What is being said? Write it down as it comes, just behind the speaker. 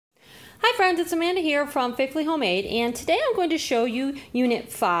Hi friends, it's Amanda here from Faithfully Homemade, and today I'm going to show you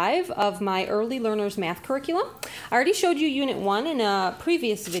Unit 5 of my Early Learners Math curriculum. I already showed you Unit 1 in a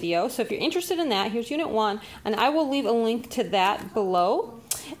previous video, so if you're interested in that, here's Unit 1, and I will leave a link to that below.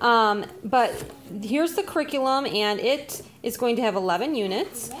 But here's the curriculum, and it is going to have 11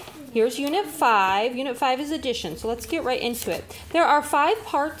 units. Here's Unit 5. Unit 5 is addition, so let's get right into it. There are 5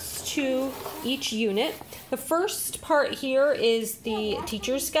 parts to each unit. The first part here is the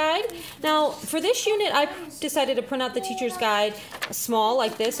teacher's guide. Now, for this unit, I decided to print out the teacher's guide small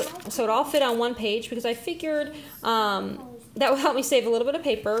like this, so it all fit on one page because I figured that would help me save a little bit of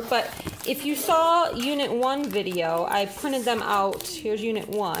paper. But if you saw Unit 1 video, I printed them out. Here's Unit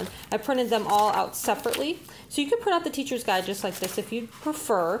 1. I printed them all out separately. So you can print out the teacher's guide just like this if you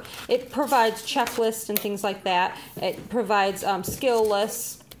prefer. It provides checklists and things like that. It provides skill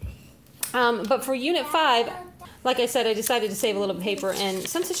lists. But for Unit 5, like I said, I decided to save a little paper, and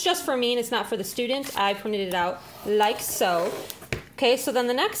since it's just for me and it's not for the student, I printed it out like so. Okay, so then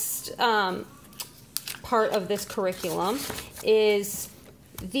the next part of this curriculum is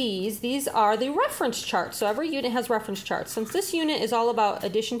these. These are the reference charts. So every unit has reference charts. Since this unit is all about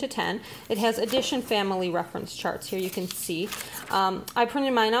addition to 10, it has addition family reference charts. Here you can see. I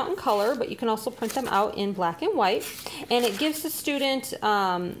printed mine out in color, but you can also print them out in black and white. And it gives the student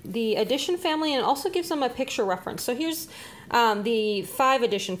the addition family, and also gives them a picture reference. So here's the 5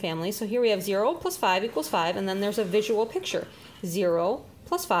 addition family. So here we have 0 plus 5 equals 5, and then there's a visual picture. 0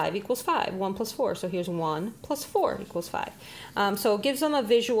 plus 5 equals 5. 1 plus 4. So here's 1 plus 4 equals 5. So it gives them a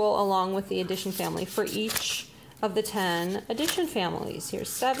visual along with the addition family for each of the 10 addition families. Here's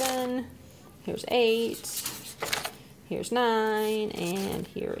 7, here's 8, here's 9, and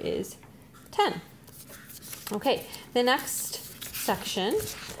here is 10. Okay, the next section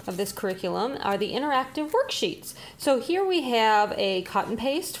of this curriculum are the interactive worksheets. So here we have a cut and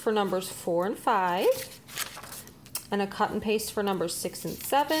paste for numbers 4 and 5. And a cut and paste for numbers 6 and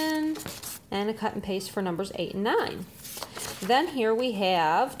 7, and a cut and paste for numbers 8 and 9. Then here we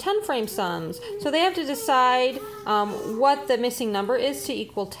have 10 frame sums. So they have to decide what the missing number is to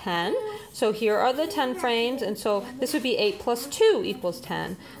equal 10. So here are the 10 frames, and so this would be 8 plus 2 equals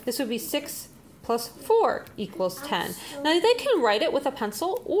 10. This would be 6 plus 4 equals 10. Now they can write it with a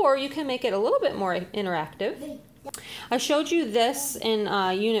pencil, or you can make it a little bit more interactive. I showed you this in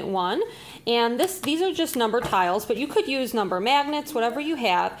Unit 1, and these are just number tiles, but you could use number magnets, whatever you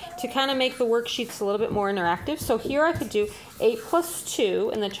have, to kind of make the worksheets a little bit more interactive. So here I could do 8 plus 2,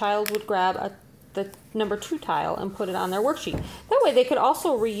 and the child would grab the number 2 tile and put it on their worksheet. That way they could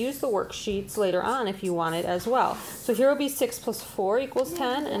also reuse the worksheets later on if you wanted as well. So here would be 6 plus 4 equals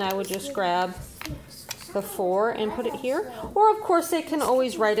 10, and I would just grab the 4 and put it here. Or of course they can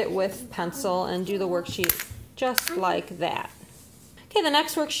always write it with pencil and do the worksheet just like that. Okay, the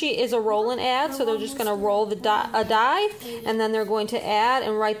next worksheet is a roll and add. So they're just going to roll a die, and then they're going to add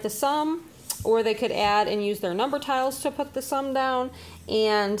and write the sum, or they could add and use their number tiles to put the sum down,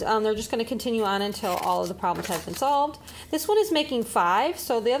 and they're just going to continue on until all of the problems have been solved. This one is making 5.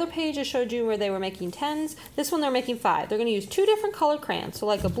 So the other page I showed you where they were making 10s. This one they're making 5. They're going to use 2 different colored crayons, so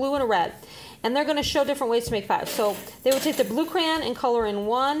like a blue and a red. And they're going to show different ways to make 5. So they would take the blue crayon and color in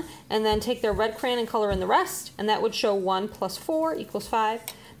 1, and then take their red crayon and color in the rest, and that would show 1 plus 4 equals 5.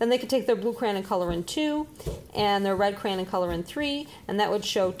 Then they could take their blue crayon and color in 2, and their red crayon and color in 3, and that would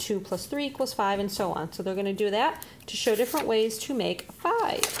show 2 plus 3 equals 5, and so on. So they're going to do that to show different ways to make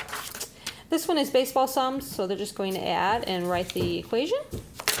 5. This one is baseball sums, so they're just going to add and write the equation.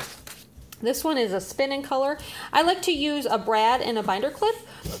 This one is a spin and color. I like to use a brad and a binder clip,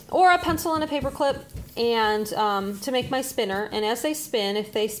 or a pencil and a paper clip, and to make my spinner. And as they spin,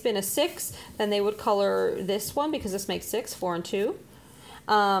 if they spin a 6, then they would color this one because this makes 6, 4 and 2.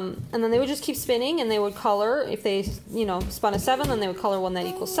 And then they would just keep spinning, and they would color. If they, spun a 7, then they would color one that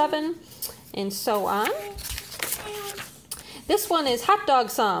equals 7, and so on. This one is hot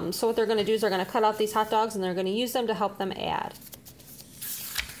dog sums. So what they're going to do is they're going to cut out these hot dogs, and they're going to use them to help them add.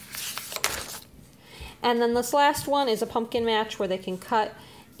 And then this last one is a pumpkin match, where they can cut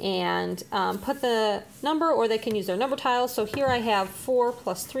and put the number, or they can use their number tiles. So here I have 4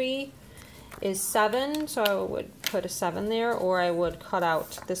 plus 3 is 7, so I would put a 7 there, or I would cut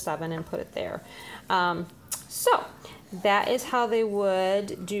out the 7 and put it there. So that is how they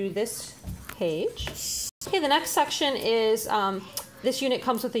would do this page. Okay, the next section is, this unit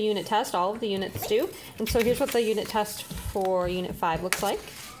comes with a unit test. All of the units do. And so here's what the unit test for Unit 5 looks like.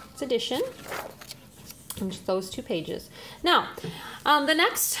 It's addition. And just those 2 pages. Now, the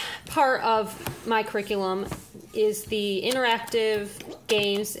next part of my curriculum is the interactive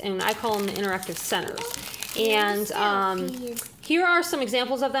games, and I call them the interactive centers. And here are some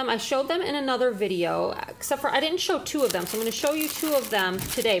examples of them. I showed them in another video, except for I didn't show 2 of them, so I'm going to show you 2 of them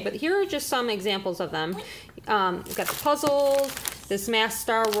today. But here are just some examples of them. We've got the puzzles, this Math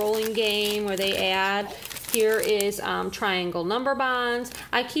Star rolling game where they add. Here is triangle number bonds.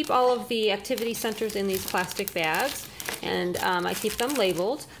 I keep all of the activity centers in these plastic bags, and I keep them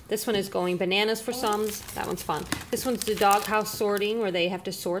labeled. This one is going bananas for sums. That one's fun. This one's the doghouse sorting, where they have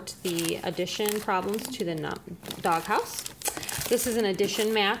to sort the addition problems to the doghouse. This is an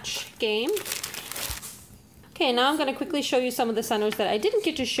addition match game. Okay, now I'm going to quickly show you some of the centers that I didn't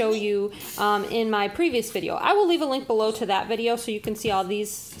get to show you in my previous video. I will leave a link below to that video so you can see all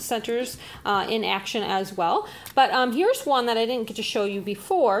these centers in action as well. But here's one that I didn't get to show you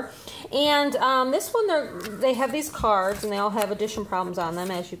before. And this one, they have these cards, and they all have addition problems on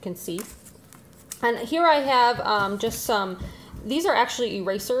them, as you can see. And here I have just some. These are actually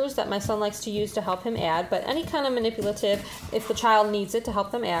erasers that my son likes to use to help him add, but any kind of manipulative if the child needs it to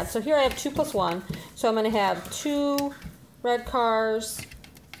help them add. So here I have 2 plus 1. So I'm going to have 2 red cars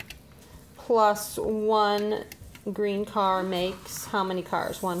plus 1 green car makes how many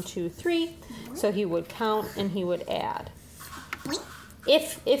cars? 1, 2, 3. So he would count and he would add.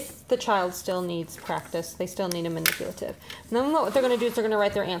 If the child still needs practice, they still need a manipulative. And then what they're going to do is they're going to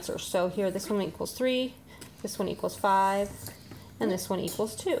write their answers. So here, this one equals 3, this one equals 5, and this one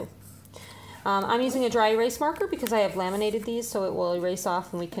equals 2. I'm using a dry erase marker because I have laminated these, so it will erase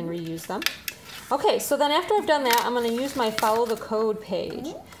off and we can reuse them. Okay, so then after I've done that, I'm going to use my follow the code page.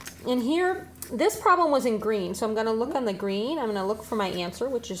 And here, this problem was in green, so I'm going to look on the green. I'm going to look for my answer,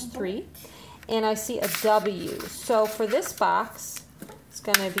 which is 3. And I see a W. So for this box, it's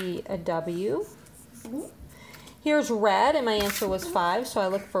going to be a W. Here's red, and my answer was 5. So I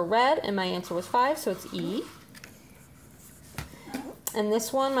look for red, and my answer was 5, so it's E. And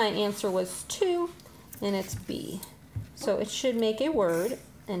this one, my answer was 2, and it's B. So it should make a word,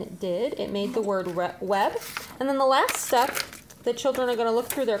 and it did. It made the word web. And then the last step, the children are going to look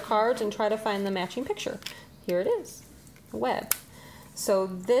through their cards and try to find the matching picture. Here it is, web. So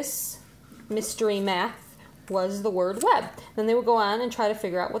this mystery math was the word web. Then they would go on and try to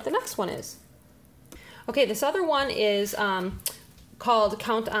figure out what the next one is. Okay, this other one is called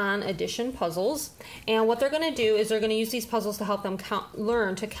Count On Addition Puzzles. And what they're going to do is they're going to use these puzzles to help them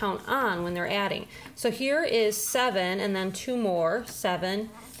learn to count on when they're adding. So here is 7 and then 2 more, 7.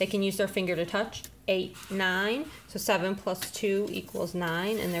 They can use their finger to touch. 8, 9. So 7 plus 2 equals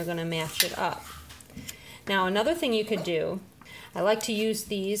 9, and they're going to match it up. Now another thing you could do, I like to use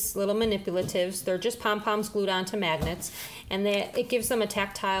these little manipulatives. They're just pom-poms glued onto magnets, and it gives them a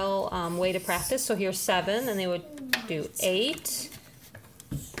tactile way to practice. So here's 7, and they would do 8,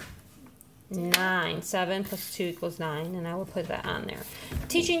 9. 7 plus 2 equals 9, and I will put that on there.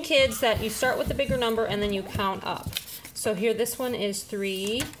 Teaching kids that you start with the bigger number and then you count up. So here, this one is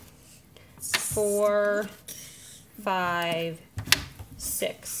 3, 4, 5,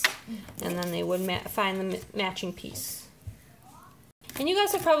 6, and then they would find the matching piece. And you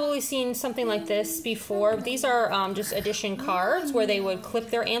guys have probably seen something like this before. These are just addition cards where they would clip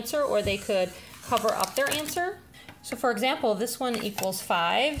their answer, or they could cover up their answer. So for example, this one equals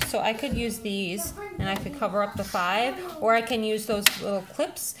 5, so I could use these and I could cover up the 5, or I can use those little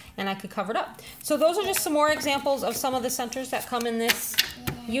clips and I could cover it up. So those are just some more examples of some of the centers that come in this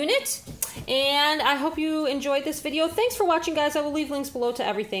unit, and I hope you enjoyed this video. Thanks for watching, guys. I will leave links below to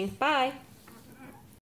everything. Bye.